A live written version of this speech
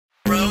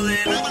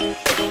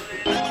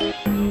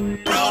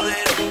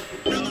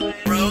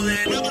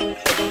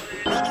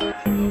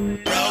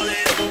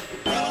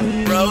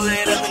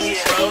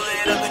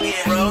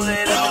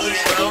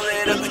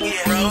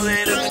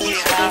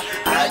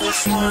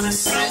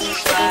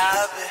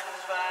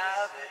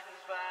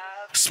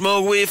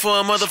Smoke weed for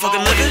a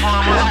motherfucking living.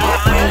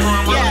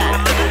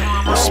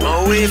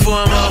 Smoke weed for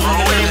a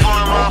motherfucking living.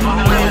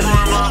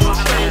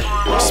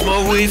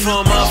 Smoke weed for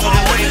a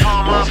motherfucking living.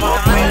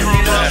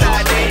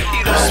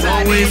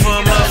 Smoke weed for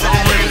a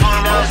motherfucking living.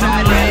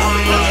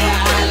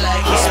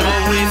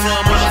 Smoke weed for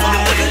a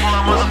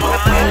motherfucking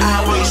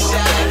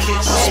living.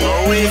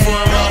 Smoke weed for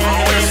a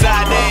motherfucking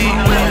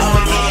living.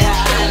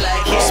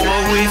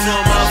 Smoke weed for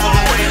a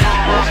motherfucking living.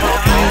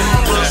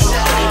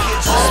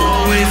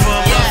 Smoke weed for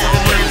a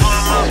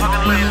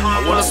I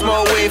wanna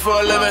smoke weed for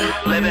a living.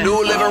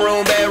 New living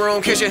room,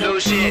 bedroom, kitchen.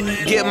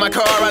 Get my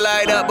car, I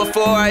light up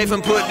before I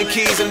even put the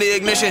keys in the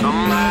ignition.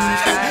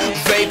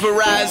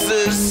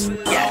 Vaporizers,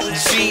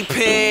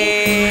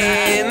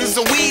 G-pens.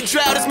 The weed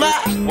drought is my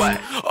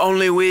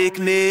only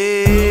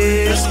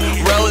weakness.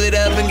 Roll it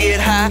up and get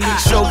high,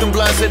 choking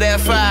blunts to that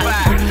fire.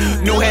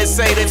 New heads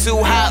say they're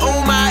too high.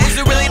 Oh my, is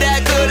it really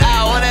that good?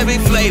 I want every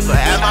flavor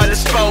at my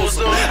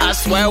disposal. I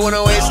swear I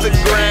wouldn't waste a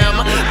gram.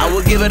 I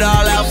will give it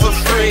all out for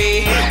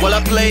free while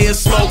I play a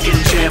smoking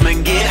jam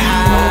and get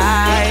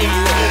high.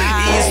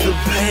 Ease the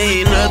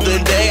pain of the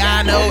day.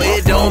 I know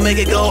it don't make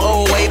it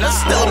go away, but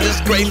still I'm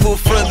just grateful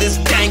for this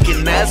dank,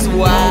 and that's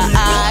why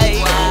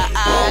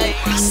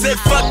I said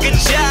fuck a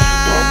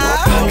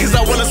job, cause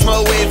I wanna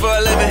smoke weed for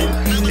a living.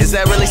 Is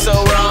that really so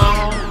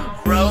wrong?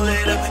 Roll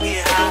it up and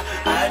get high.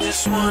 I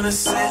just wanna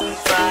sit and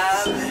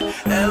vibe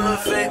and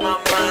elevate my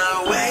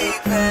mind way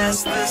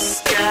past the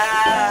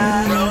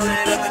sky. Roll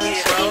it up and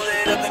get, roll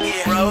it up and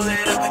get, roll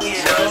it up and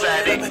get, roll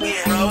it up and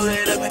get, roll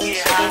it up and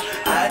get high.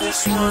 I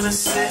just wanna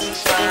sit and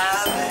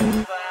vibe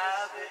and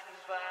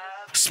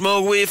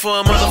smoke weed for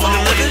a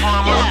motherfucking living.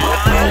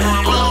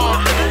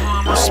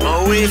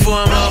 Smoke weed for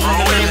a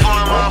motherfucking living.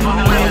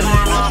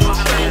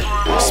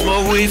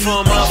 Smoke weed for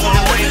a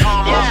motherfucking living.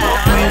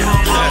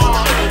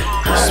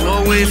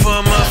 Smoke weed for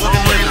a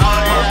motherfucking living.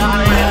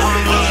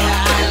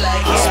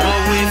 Smoke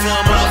weed for a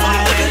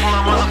motherfucking living.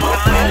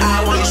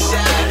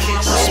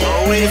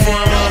 Smoke weed for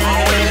a motherfucking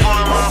living.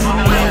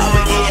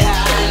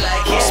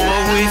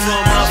 Smoke weed for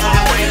a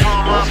motherfucking living.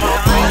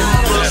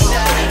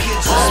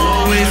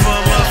 Smoke weed for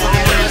a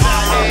motherfucking living.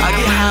 I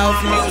get high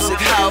off music,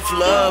 high off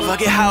love. I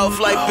get high off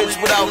like bitch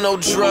without no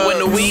drugs. When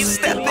the weed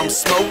step, I'm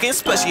smoking,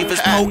 especially if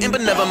it's potent,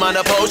 but never mind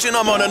a potion,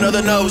 I'm on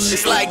another notion.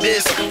 It's like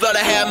this, thought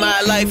I had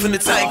my life in a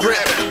tight grip,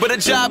 but a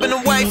job and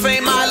a wife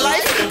ain't my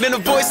life. Then a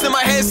voice in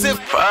my head said,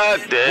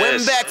 fuck this.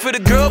 Went back for the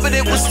girl, but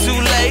it was too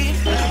late.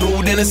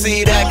 Who didn't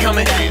see that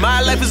coming?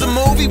 My life is a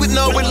movie with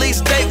no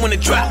release date. When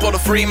it drop, all the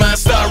free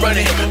minds start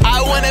running.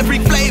 I want every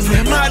flavor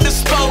at my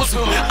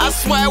disposal. I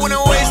swear I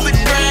wouldn't waste a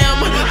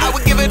gram. I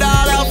would give it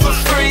all out for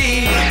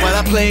free while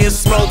I play a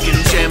smoking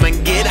jam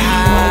and get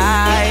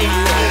high.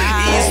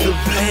 Ease the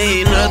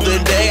pain of the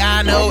day.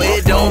 I know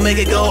it don't make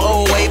it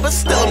go away, but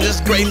still I'm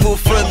just grateful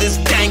for this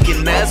dank,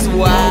 and that's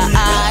why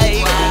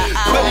I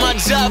quit my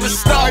job and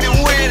started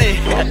winning.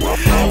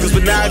 Cause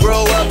when I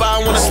grow up, I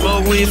wanna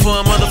smoke weed for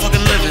a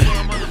motherfucking living.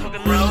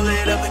 Roll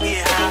it up and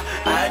get high.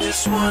 I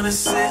just wanna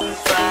sit and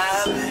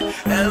vibe and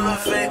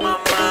elevate my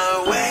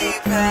mind way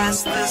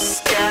past the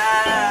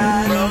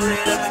sky. Roll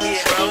it up and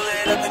get, roll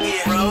it up and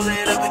get, roll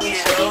it up and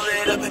get, roll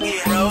it up and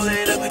get, roll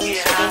it up and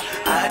get high.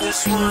 I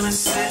just wanna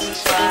sit and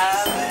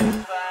vibe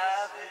and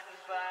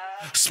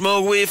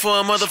smoke weed for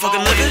a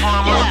motherfucking living.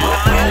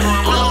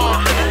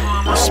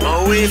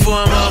 Smoke weed for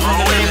a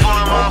motherfucking living.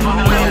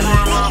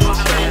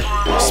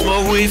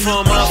 Smoke weed for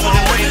a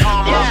motherfucking living.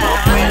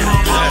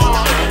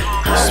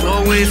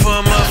 Smoke weed for a motherfucking living. Smoke weed for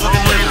a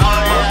motherfucking living.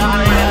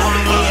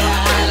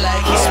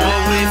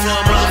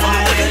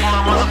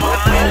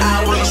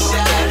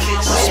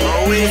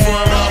 Smoke weed for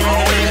a motherfucking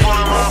living.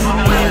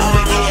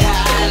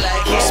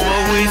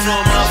 Smoke weed for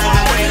a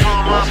motherfucking living.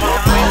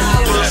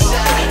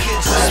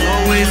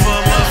 Smoke weed for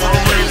a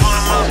motherfucking living.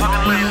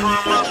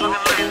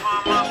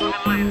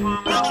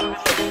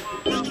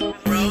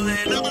 Roll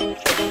it up.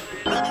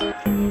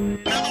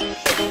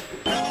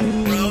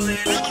 Roll it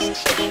up.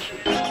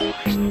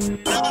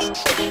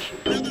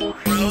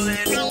 Roll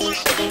it up.